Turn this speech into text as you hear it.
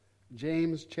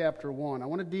James chapter 1. I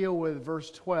want to deal with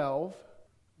verse 12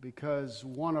 because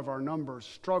one of our numbers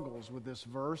struggles with this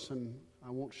verse, and I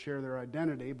won't share their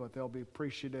identity, but they'll be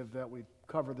appreciative that we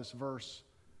cover this verse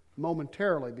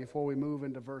momentarily before we move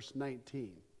into verse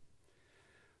 19.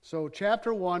 So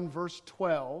chapter 1, verse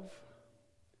 12,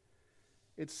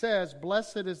 it says,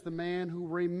 "Blessed is the man who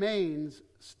remains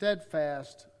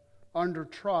steadfast under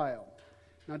trial."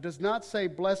 Now, it does not say,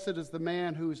 "Blessed is the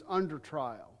man who's under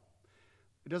trial."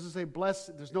 It doesn't say,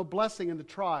 there's no blessing in the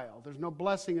trial. There's no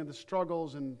blessing in the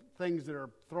struggles and things that are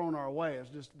thrown our way.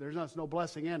 There's no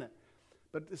blessing in it.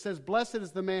 But it says, "Blessed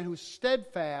is the man who's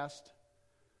steadfast,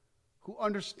 who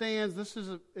understands this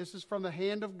is from the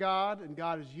hand of God, and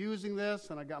God is using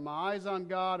this, and I got my eyes on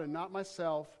God and not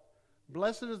myself.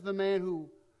 Blessed is the man who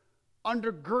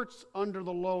undergirds under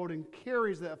the load and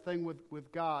carries that thing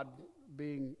with God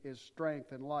being his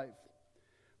strength and life.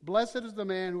 Blessed is the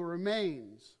man who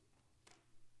remains,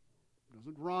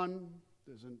 doesn't run,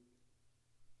 doesn't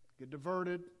get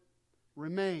diverted,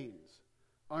 remains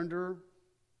under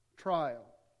trial.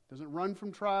 Doesn't run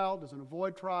from trial, doesn't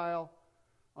avoid trial,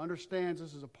 understands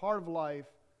this is a part of life,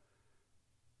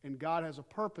 and God has a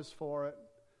purpose for it.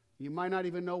 You might not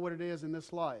even know what it is in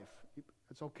this life.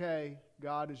 It's okay.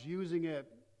 God is using it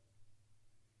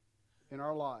in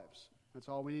our lives. That's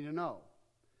all we need to know.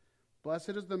 Blessed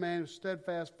is the man who is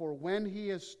steadfast, for when he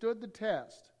has stood the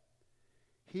test,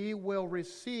 he will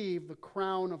receive the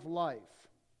crown of life,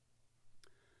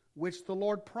 which the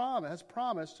Lord has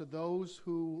promised to those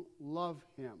who love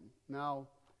him. Now,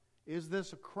 is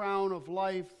this a crown of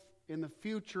life in the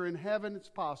future in heaven? It's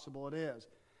possible it is.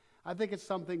 I think it's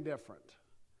something different.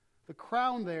 The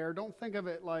crown there, don't think of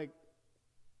it like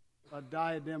a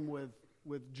diadem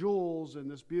with jewels and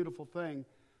this beautiful thing.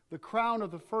 The crown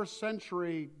of the first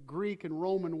century Greek and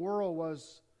Roman world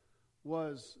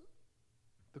was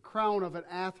the crown of an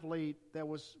athlete that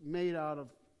was made out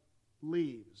of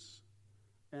leaves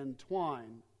and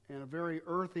twine, and a very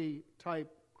earthy type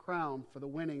crown for the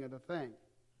winning of the thing.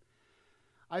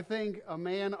 I think a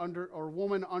man or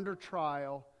woman under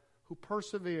trial who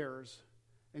perseveres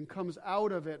and comes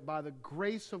out of it by the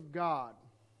grace of God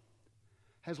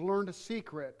has learned a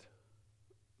secret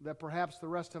that perhaps the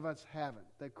rest of us haven't,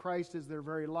 that Christ is their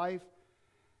very life.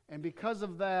 And because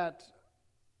of that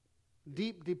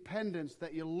deep dependence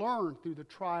that you learn through the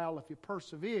trial if you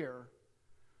persevere,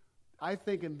 I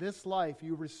think in this life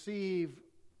you receive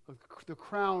the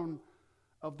crown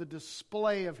of the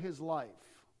display of his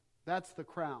life. That's the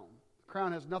crown. The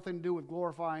crown has nothing to do with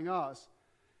glorifying us.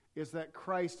 It's that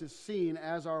Christ is seen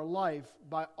as our life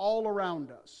by all around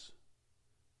us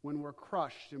when we're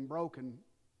crushed and broken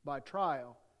by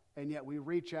trial, and yet we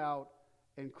reach out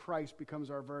and Christ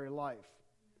becomes our very life.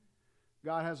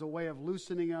 God has a way of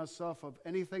loosening us off of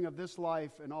anything of this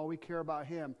life and all we care about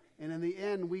him. And in the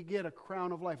end, we get a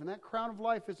crown of life. And that crown of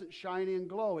life isn't shiny and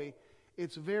glowy.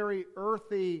 It's very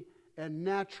earthy and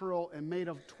natural and made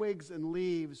of twigs and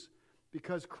leaves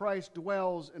because Christ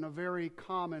dwells in a very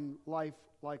common life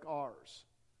like ours.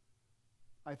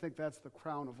 I think that's the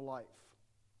crown of life.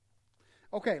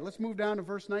 Okay, let's move down to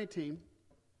verse 19.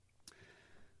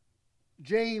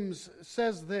 James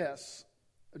says this,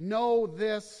 know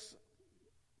this,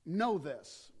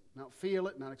 not feel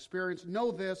it, not experience,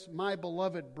 know this, my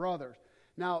beloved brothers.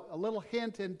 Now, a little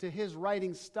hint into his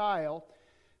writing style,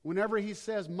 whenever he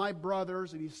says my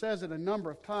brothers, and he says it a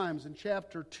number of times, in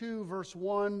chapter 2, verse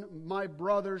 1, my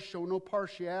brothers show no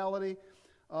partiality.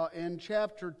 In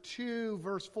chapter 2,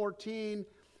 verse 14,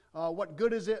 what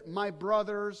good is it, my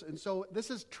brothers? And so this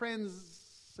is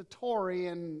transitory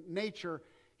in nature.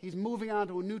 He's moving on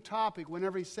to a new topic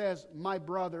whenever he says, my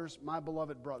brothers, my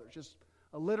beloved brothers. Just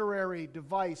a literary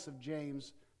device of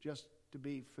James, just to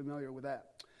be familiar with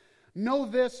that. Know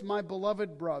this, my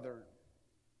beloved brothers,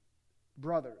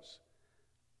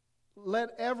 let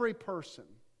every person,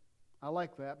 I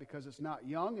like that because it's not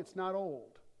young, it's not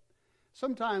old.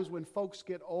 Sometimes when folks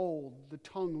get old, the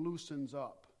tongue loosens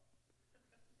up.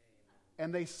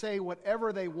 And they say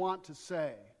whatever they want to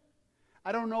say.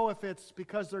 I don't know if it's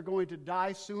because they're going to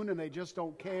die soon and they just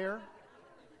don't care,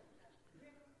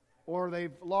 or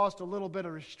they've lost a little bit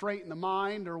of restraint in the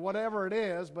mind, or whatever it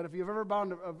is. But if you've ever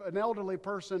been an elderly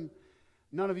person,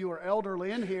 none of you are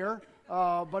elderly in here,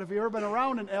 but if you've ever been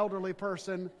around an elderly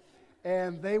person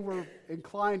and they were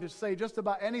inclined to say just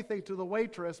about anything to the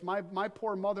waitress, my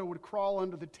poor mother would crawl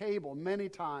under the table many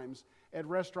times at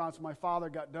restaurants. My father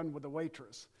got done with the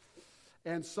waitress.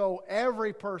 And so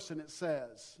every person, it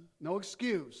says, no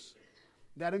excuse.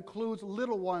 That includes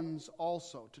little ones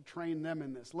also, to train them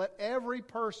in this. Let every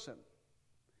person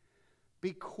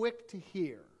be quick to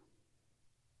hear,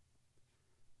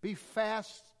 be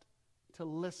fast to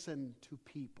listen to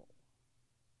people.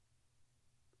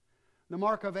 The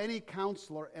mark of any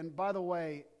counselor, and by the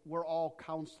way, we're all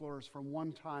counselors from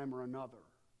one time or another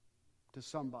to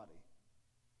somebody.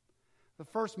 The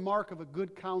first mark of a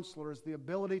good counselor is the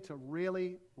ability to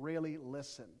really, really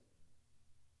listen.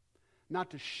 Not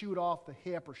to shoot off the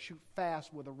hip or shoot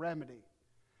fast with a remedy.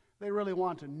 They really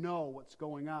want to know what's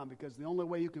going on, because the only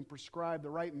way you can prescribe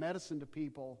the right medicine to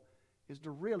people is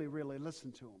to really, really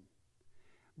listen to them.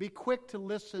 Be quick to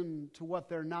listen to what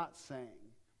they're not saying.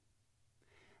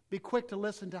 Be quick to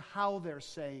listen to how they're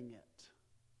saying it.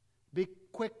 Be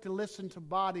quick to listen to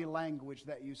body language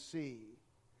that you see.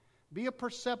 Be a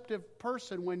perceptive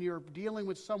person when you're dealing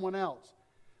with someone else.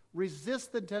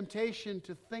 Resist the temptation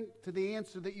to think to the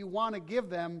answer that you want to give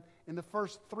them in the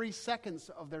first 3 seconds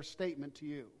of their statement to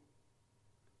you.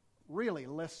 Really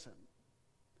listen.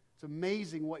 It's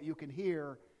amazing what you can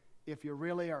hear if you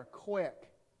really are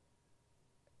quick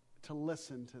to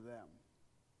listen to them.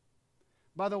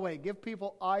 By the way, give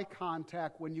people eye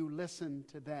contact when you listen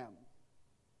to them.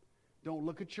 Don't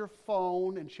look at your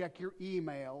phone and check your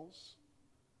emails.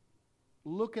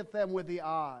 Look at them with the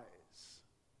eyes.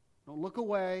 Don't look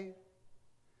away.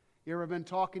 You ever been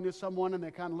talking to someone and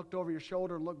they kind of looked over your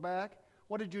shoulder and looked back?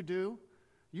 What did you do?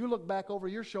 You looked back over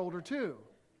your shoulder too.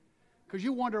 Because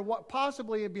you wonder what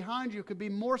possibly behind you could be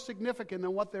more significant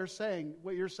than what they're saying,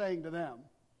 what you're saying to them.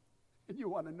 And you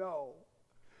want to know.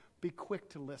 Be quick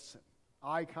to listen.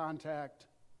 Eye contact,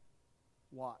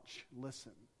 watch,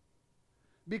 listen.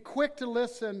 Be quick to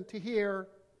listen, to hear,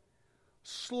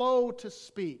 slow to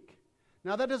speak.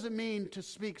 Now that doesn't mean to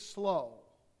speak slow.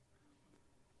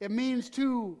 It means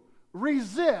to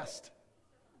resist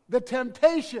the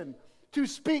temptation to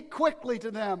speak quickly to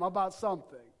them about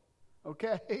something.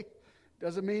 Okay?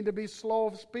 Doesn't mean to be slow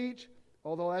of speech,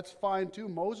 although that's fine too.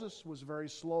 Moses was very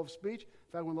slow of speech.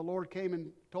 In fact, when the Lord came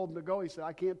and told him to go, he said,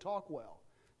 I can't talk well.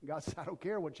 And God said, I don't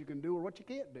care what you can do or what you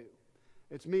can't do.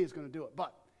 It's me that's going to do it.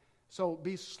 But, so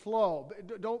be slow.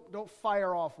 Don't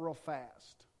fire off real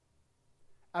fast.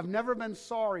 I've never been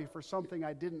sorry for something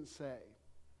I didn't say.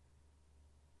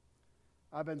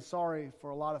 I've been sorry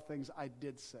for a lot of things I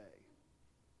did say.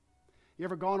 You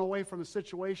ever gone away from a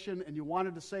situation and you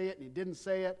wanted to say it and you didn't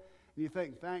say it, and you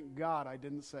think, thank God I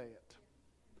didn't say it.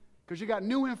 Because you got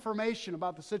new information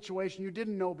about the situation you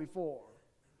didn't know before.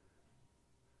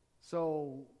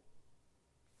 So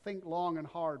think long and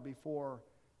hard before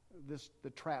the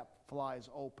trap flies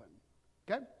open.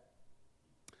 Okay?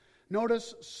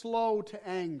 Notice slow to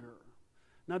anger.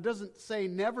 Now it doesn't say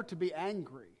never to be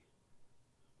angry.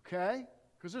 Okay?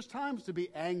 Because there's times to be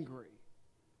angry.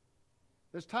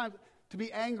 There's times to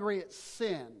be angry at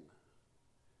sin.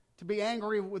 To be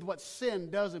angry with what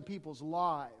sin does in people's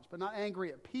lives, but not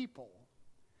angry at people.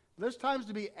 There's times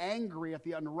to be angry at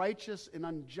the unrighteous and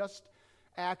unjust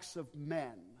acts of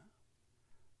men,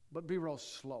 but be real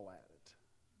slow at it.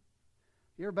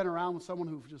 You ever been around with someone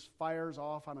who just fires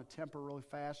off on a temper really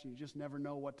fast and you just never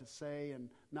know what to say and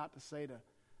not to say to,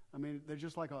 they're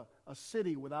just like a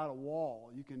city without a wall.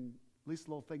 You can, at least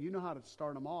a little thing, you know how to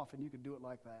start them off and you can do it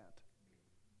like that.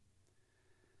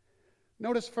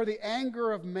 Notice, for the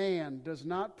anger of man does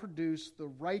not produce the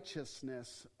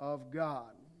righteousness of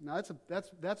God. Now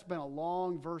that's been a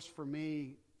long verse for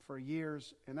me for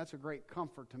years, and that's a great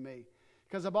comfort to me.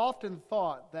 Because I've often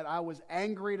thought that I was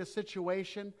angry at a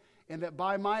situation, and that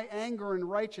by my anger and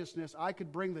righteousness, I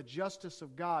could bring the justice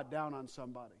of God down on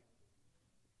somebody.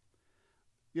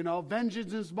 You know,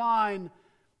 vengeance is mine,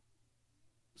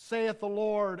 saith the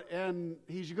Lord, and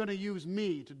He's going to use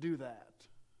me to do that.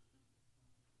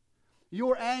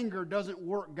 Your anger doesn't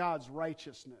work God's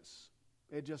righteousness.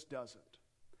 It just doesn't.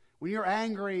 When you're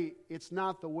angry, it's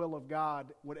not the will of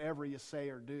God, whatever you say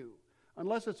or do,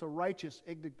 unless it's a righteous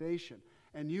indignation,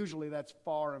 and usually that's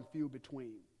far and few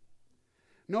between.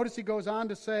 Notice he goes on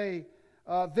to say,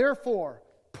 therefore,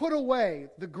 put away,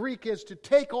 the Greek is to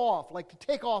take off, like to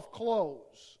take off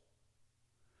clothes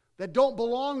that don't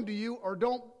belong to you or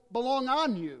don't belong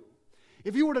on you.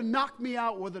 If you were to knock me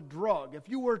out with a drug, if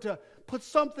you were to put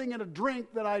something in a drink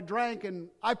that I drank and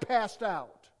I passed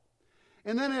out,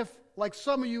 and then if, like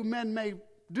some of you men may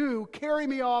do, carry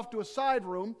me off to a side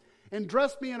room and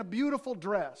dress me in a beautiful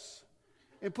dress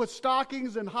and put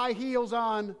stockings and high heels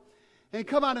on and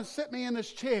come out and sit me in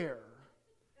this chair,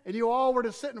 and you all were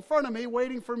to sit in front of me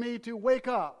waiting for me to wake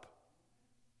up.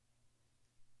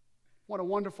 What a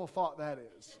wonderful thought that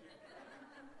is.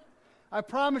 I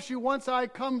promise you, once I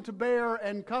come to bear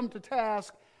and come to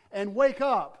task and wake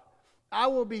up, I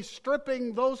will be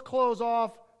stripping those clothes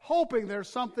off, hoping there's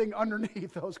something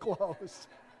underneath those clothes.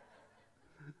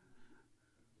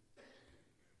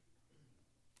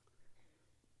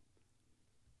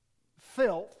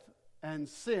 filth and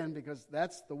sin, because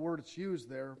that's the word that's used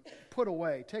there, put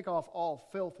away. Take off all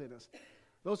filthiness.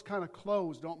 Those kind of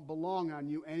clothes don't belong on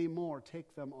you anymore.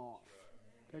 Take them off.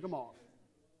 Take them off.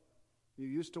 You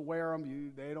used to wear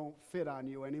them. They don't fit on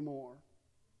you anymore.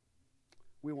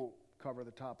 We won't cover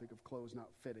the topic of clothes not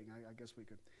fitting. I guess we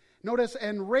could. Notice,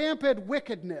 and rampant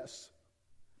wickedness.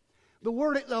 The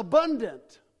word is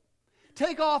abundant.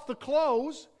 Take off the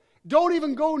clothes. Don't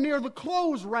even go near the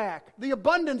clothes rack. The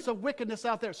abundance of wickedness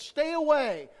out there. Stay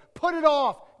away. Put it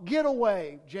off. Get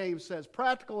away, James says.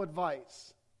 Practical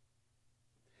advice.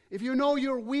 If you know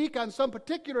you're weak on some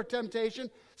particular temptation,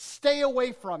 stay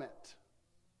away from it.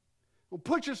 Well,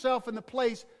 put yourself in the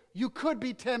place you could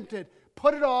be tempted.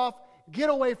 Put it off. Get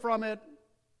away from it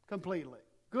completely.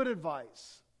 Good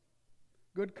advice.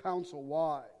 Good counsel.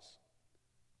 Wise.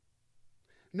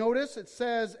 Notice it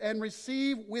says, and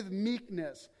receive with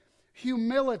meekness,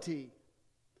 humility,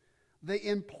 the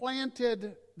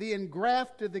engrafted,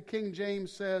 the King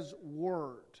James says,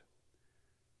 word.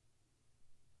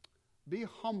 Be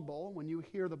humble when you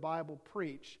hear the Bible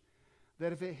preach,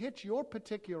 that if it hits your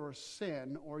particular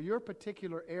sin or your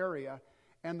particular area,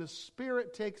 and the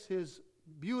Spirit takes His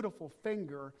beautiful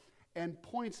finger and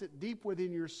points it deep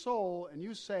within your soul, and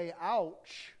you say,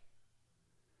 ouch,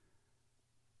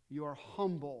 you are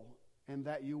humble, and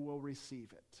that you will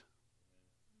receive it.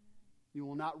 You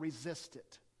will not resist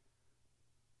it.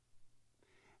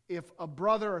 If a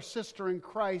brother or sister in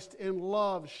Christ in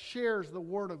love shares the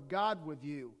Word of God with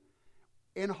you,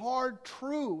 in hard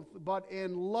truth, but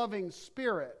in loving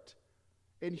spirit,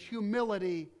 in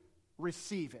humility,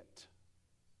 receive it.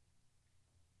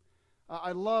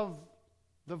 I love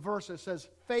the verse that says,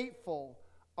 faithful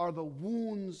are the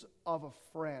wounds of a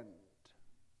friend.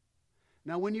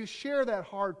 Now, when you share that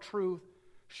hard truth,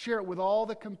 share it with all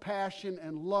the compassion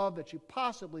and love that you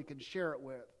possibly can share it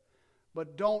with.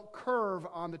 But don't curve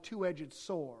on the two-edged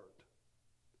sword.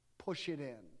 Push it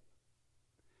in.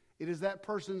 It is that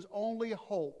person's only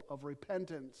hope of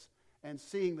repentance and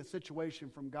seeing the situation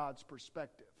from God's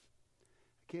perspective.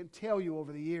 I can't tell you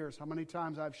over the years how many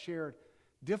times I've shared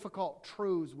difficult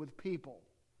truths with people,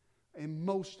 and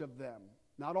most of them,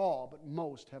 not all, but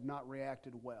most, have not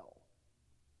reacted well.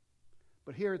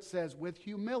 But here it says, with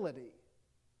humility,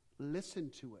 listen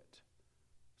to it.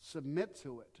 Submit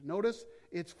to it. Notice,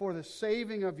 it's for the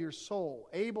saving of your soul,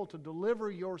 able to deliver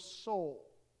your soul.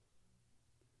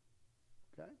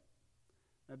 Okay?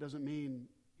 That doesn't mean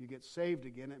you get saved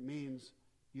again. It means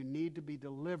you need to be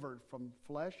delivered from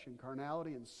flesh and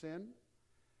carnality and sin.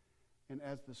 And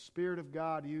as the Spirit of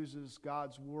God uses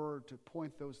God's Word to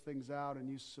point those things out and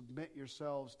you submit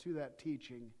yourselves to that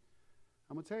teaching,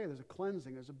 I'm going to tell you, there's a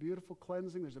cleansing. There's a beautiful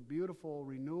cleansing. There's a beautiful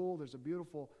renewal. There's a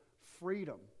beautiful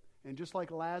freedom. And just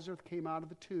like Lazarus came out of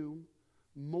the tomb,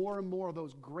 more and more of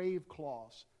those grave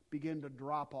cloths begin to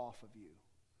drop off of you.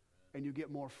 And you get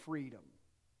more freedom.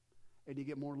 And you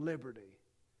get more liberty.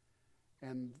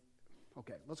 And,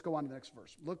 okay, let's go on to the next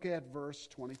verse. Look at verse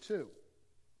 22.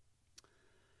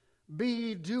 Be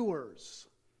ye doers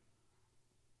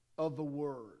of the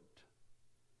word,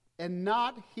 and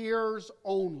not hearers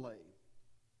only.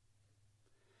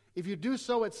 If you do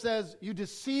so, it says, you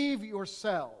deceive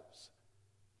yourselves.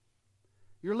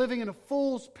 You're living in a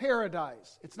fool's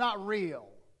paradise. It's not real.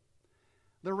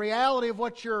 The reality of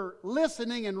what you're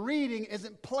listening and reading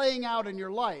isn't playing out in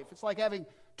your life. It's like having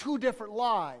two different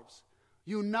lives.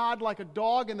 You nod like a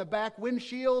dog in the back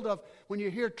windshield of when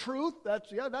you hear truth,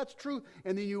 that's truth.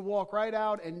 And then you walk right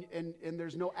out and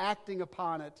there's no acting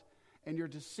upon it, and you're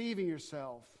deceiving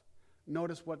yourself.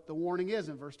 Notice what the warning is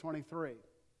in verse 23.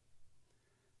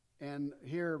 And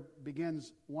here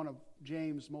begins one of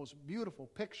James' most beautiful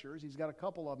pictures. He's got a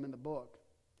couple of them in the book.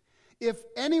 If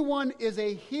anyone is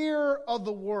a hearer of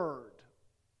the word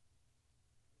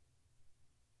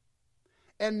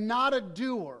and not a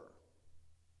doer.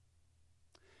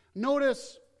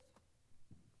 Notice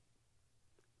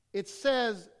it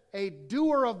says a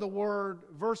doer of the word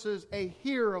versus a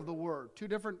hearer of the word. Two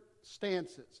different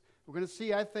stances. We're going to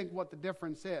see, I think, what the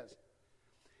difference is.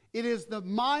 It is the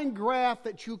mind graph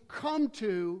that you come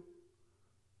to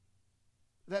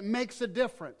that makes a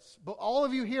difference. But all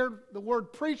of you hear the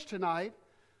word preached tonight.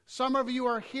 Some of you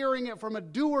are hearing it from a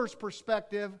doer's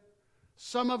perspective.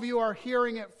 Some of you are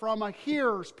hearing it from a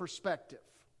hearer's perspective.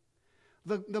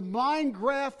 The mind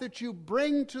graph that you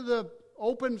bring to the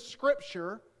open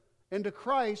Scripture and to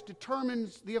Christ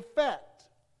determines the effect.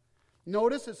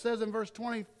 Notice it says in verse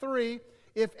 23,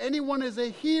 if anyone is a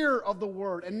hearer of the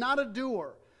word and not a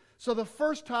doer. So the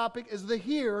first topic is the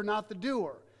hearer, not the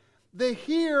doer. The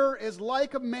hearer is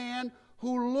like a man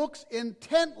who looks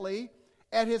intently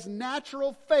at his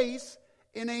natural face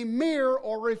in a mirror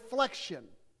or reflection.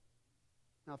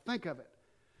 Now think of it.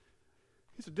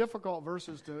 These are difficult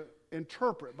verses to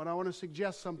interpret, but I want to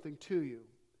suggest something to you.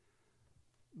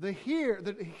 The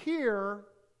here,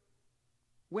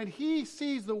 when he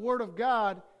sees the Word of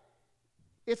God,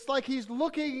 it's like he's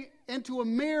looking into a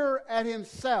mirror at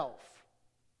himself.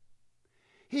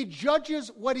 He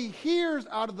judges what he hears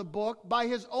out of the book by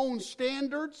his own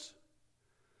standards,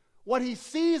 what he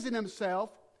sees in himself,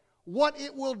 what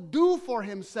it will do for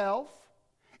himself,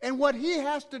 and what he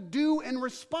has to do in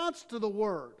response to the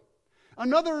Word.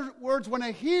 In other words, when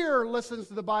a hearer listens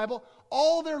to the Bible,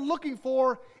 all they're looking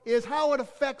for is how it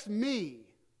affects me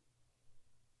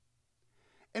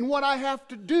and what I have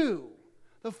to do.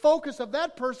 The focus of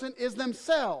that person is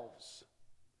themselves.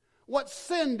 What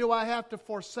sin do I have to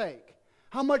forsake?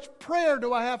 How much prayer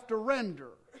do I have to render?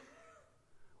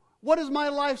 What is my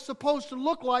life supposed to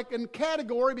look like in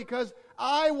category because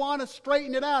I want to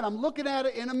straighten it out? I'm looking at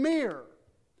it in a mirror.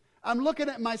 I'm looking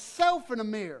at myself in a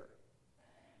mirror.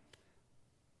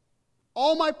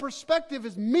 All my perspective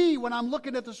is me when I'm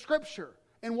looking at the Scripture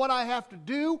and what I have to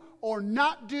do or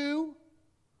not do,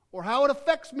 or how it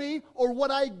affects me, or what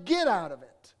I get out of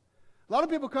it. A lot of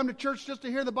people come to church just to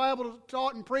hear the Bible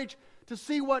taught and preach to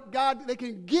see what God they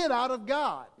can get out of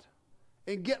God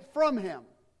and get from Him.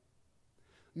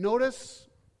 Notice,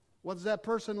 what's that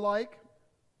person like?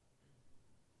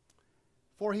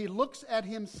 For he looks at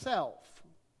himself.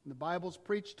 The Bible's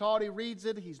preached, taught, he reads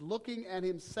it, he's looking at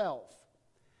himself.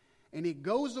 And he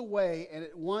goes away and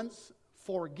at once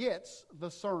forgets the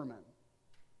sermon.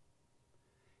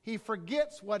 He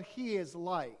forgets what he is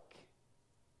like.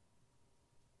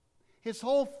 His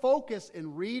whole focus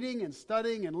in reading and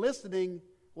studying and listening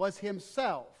was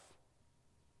himself.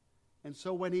 And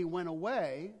so when he went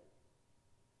away,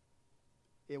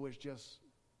 it was just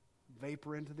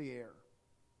vapor into the air.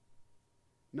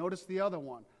 Notice the other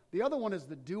one. The other one is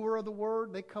the doer of the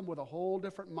word. They come with a whole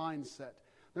different mindset.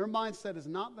 Their mindset is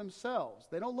not themselves.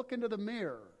 They don't look into the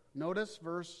mirror. Notice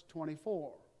verse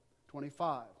 24,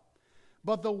 25.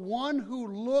 But the one who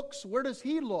looks, where does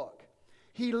he look?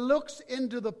 He looks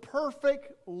into the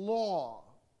perfect law.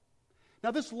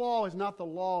 Now this law is not the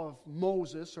law of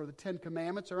Moses or the Ten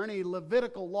Commandments or any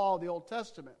Levitical law of the Old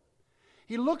Testament.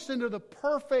 He looks into the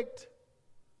perfect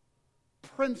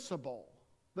principle,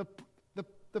 the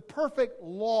perfect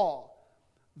law,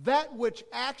 that which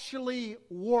actually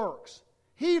works.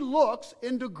 He looks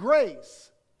into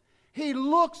grace. He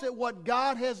looks at what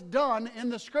God has done in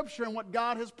the Scripture and what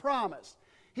God has promised.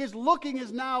 His looking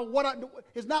is now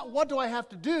not what do I have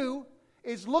to do.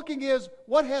 His looking is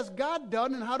what has God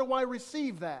done and how do I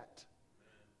receive that.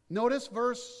 Notice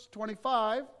verse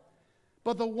 25.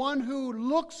 But the one who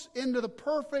looks into the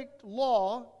perfect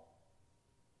law,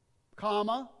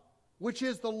 comma, which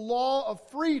is the law of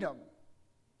freedom,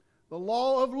 the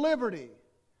law of liberty.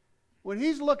 When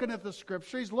he's looking at the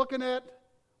Scripture, he's looking at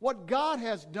what God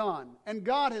has done and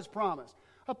God has promised.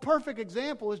 A perfect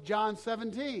example is John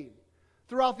 17.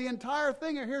 Throughout the entire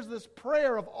thing, here's this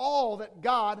prayer of all that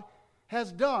God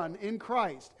has done in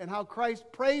Christ and how Christ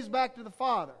prays back to the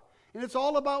Father. And it's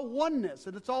all about oneness,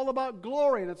 and it's all about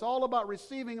glory, and it's all about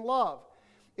receiving love.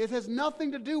 It has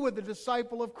nothing to do with the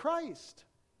disciple of Christ.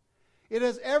 It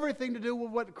has everything to do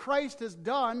with what Christ has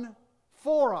done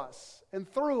for us and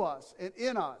through us and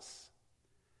in us.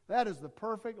 That is the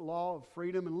perfect law of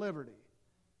freedom and liberty.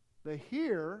 The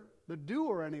hearer, the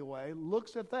doer anyway,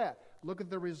 looks at that. Look at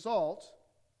the result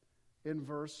in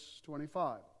verse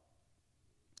 25.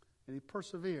 And he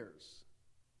perseveres.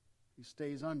 He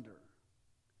stays under.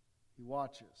 He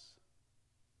watches.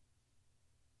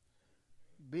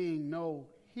 Being no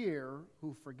hearer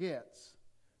who forgets,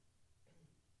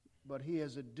 but he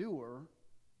is a doer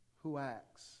who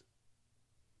acts.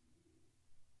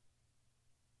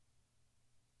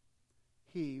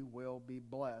 He will be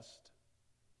blessed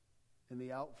in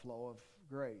the outflow of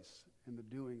grace and the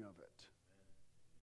doing of it.